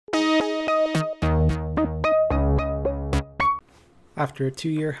After a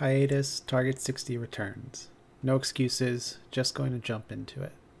 2-year hiatus, Target 60 returns. No excuses, just going to jump into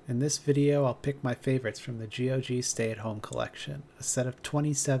it. In this video, I'll pick my favorites from the GOG Stay at Home collection, a set of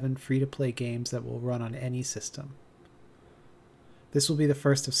 27 free-to-play games that will run on any system. This will be the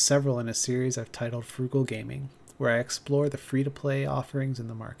first of several in a series I've titled Frugal Gaming, where I explore the free-to-play offerings in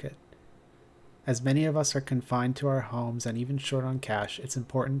the market. As many of us are confined to our homes and even short on cash, it's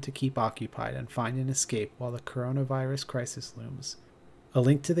important to keep occupied and find an escape while the coronavirus crisis looms. A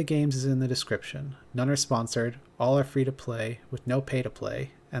link to the games is in the description. None are sponsored, all are free to play, with no pay to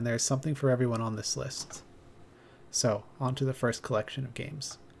play, and there is something for everyone on this list. So, on to the first collection of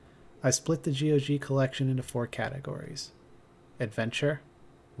games. I split the GOG collection into 4 categories: adventure,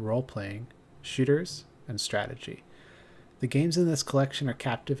 role-playing, shooters, and strategy. The games in this collection are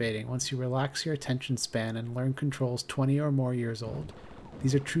captivating once you relax your attention span and learn controls 20 or more years old.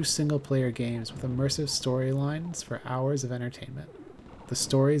 These are true single-player games with immersive storylines for hours of entertainment. The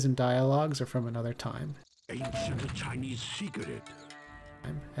stories and dialogues are from another time, Ancient Chinese secret.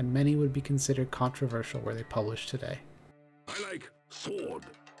 and many would be considered controversial were they published today. I like sword.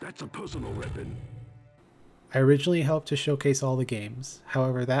 That's a personal weapon. I originally hoped to showcase all the games,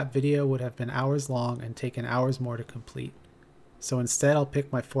 however that video would have been hours long and taken hours more to complete. So instead I'll pick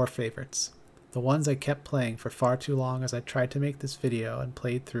my 4 favorites, the ones I kept playing for far too long as I tried to make this video and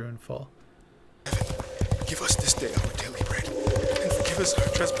played through in full. Give us this day our daily bread, and forgive us our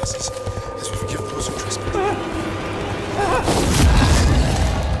trespasses, as we forgive those who trespass.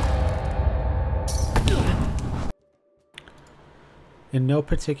 In no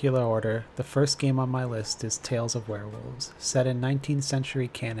particular order, the first game on my list is Tales of Werewolves. Set in 19th century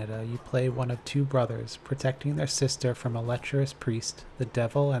Canada, you play one of 2 brothers protecting their sister from a lecherous priest, the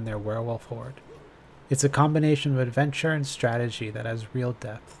devil, and their werewolf horde. It's a combination of adventure and strategy that has real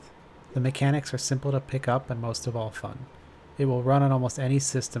depth. The mechanics are simple to pick up and most of all fun. It will run on almost any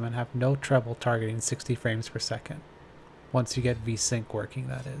system and have no trouble targeting 60 frames per second. Once you get VSync working,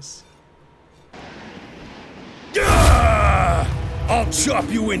 that is. I'll chop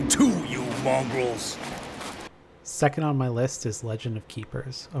you in 2, you mongrels! Second on my list is Legend of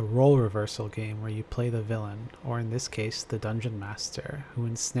Keepers, a role reversal game where you play the villain, or in this case the dungeon master, who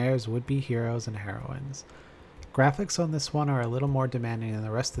ensnares would-be heroes and heroines. Graphics on this one are a little more demanding than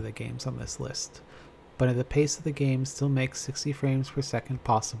the rest of the games on this list, but the pace of the game still makes 60 frames per second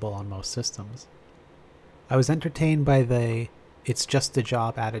possible on most systems. I was entertained by the "it's just a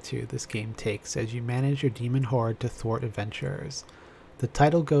job" attitude this game takes as you manage your demon horde to thwart adventurers. The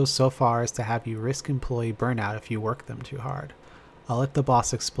title goes so far as to have you risk employee burnout if you work them too hard. I'll let the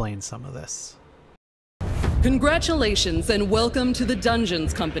boss explain some of this. Congratulations and welcome to the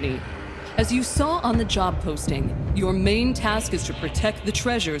Dungeons Company. As you saw on the job posting, your main task is to protect the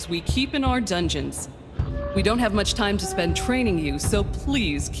treasures we keep in our dungeons. We don't have much time to spend training you, so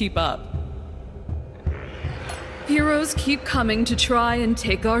please keep up. Heroes keep coming to try and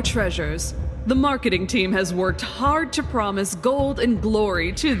take our treasures. The marketing team has worked hard to promise gold and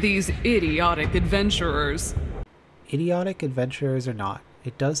glory to these idiotic adventurers. Idiotic adventurers or not,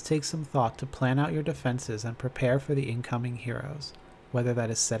 it does take some thought to plan out your defenses and prepare for the incoming heroes, whether that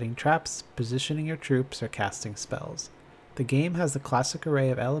is setting traps, positioning your troops, or casting spells. The game has the classic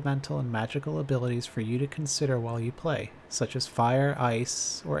array of elemental and magical abilities for you to consider while you play, such as fire,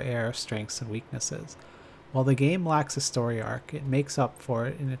 ice, or air strengths and weaknesses. While the game lacks a story arc, it makes up for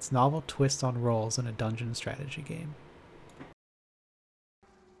it in its novel twist on roles in a dungeon strategy game.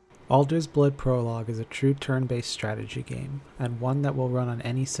 Alder's Blood Prologue is a true turn-based strategy game, and one that will run on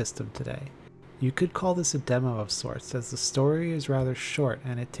any system today. You could call this a demo of sorts, as the story is rather short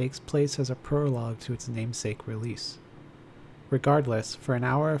and it takes place as a prologue to its namesake release. Regardless, for an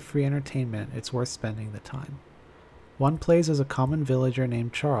hour of free entertainment, it's worth spending the time. One plays as a common villager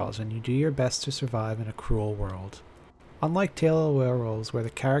named Charles, and you do your best to survive in a cruel world. Unlike Tale of Werewolves, where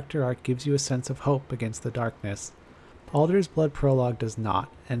the character arc gives you a sense of hope against the darkness, Alder's Blood Prologue does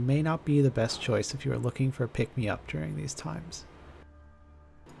not, and may not be the best choice if you are looking for a pick-me-up during these times.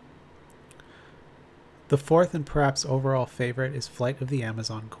 The fourth and perhaps overall favorite is Flight of the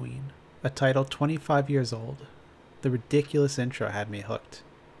Amazon Queen, a title 25 years old. The ridiculous intro had me hooked.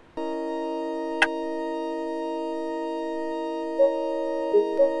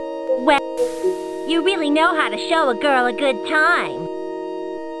 Well, you really know how to show a girl a good time.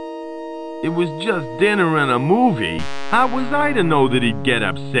 It was just dinner and a movie. How was I to know that he'd get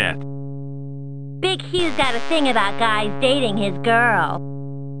upset? Big Hugh's got a thing about guys dating his girl.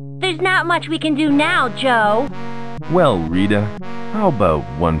 There's not much we can do now, Joe. Well, Rita, how about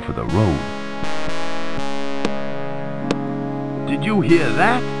one for the road? Did you hear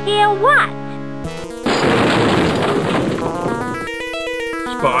that? Hear what?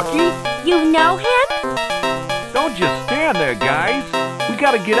 Sparky? You know him? Don't just stand there, guys. We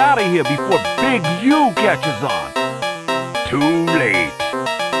gotta get out of here before Big U catches on. Too late.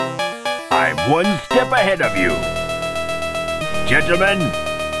 I'm one step ahead of you. Gentlemen,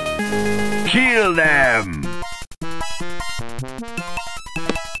 kill them!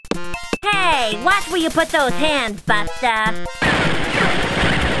 Hey, watch where you put those hands, Buster.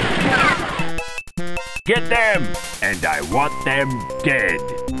 Get them, and I want them dead.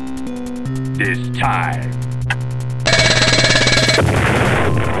 This time.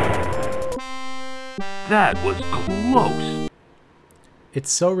 That was close.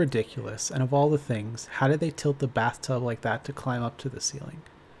 It's so ridiculous, and of all the things, how did they tilt the bathtub like that to climb up to the ceiling?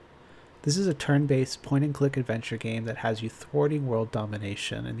 This is a turn-based point-and-click adventure game that has you thwarting world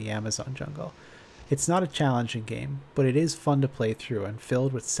domination in the Amazon jungle. It's not a challenging game, but it is fun to play through and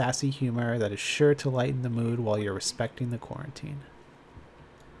filled with sassy humor that is sure to lighten the mood while you're respecting the quarantine.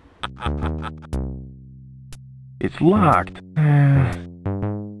 It's locked.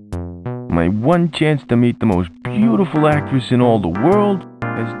 My one chance to meet the most beautiful actress in all the world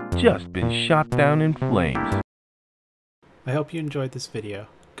has just been shot down in flames. I hope you enjoyed this video.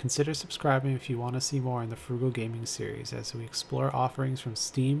 Consider subscribing if you want to see more in the Frugal Gaming series as we explore offerings from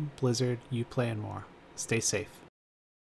Steam, Blizzard, Uplay, and more. Stay safe.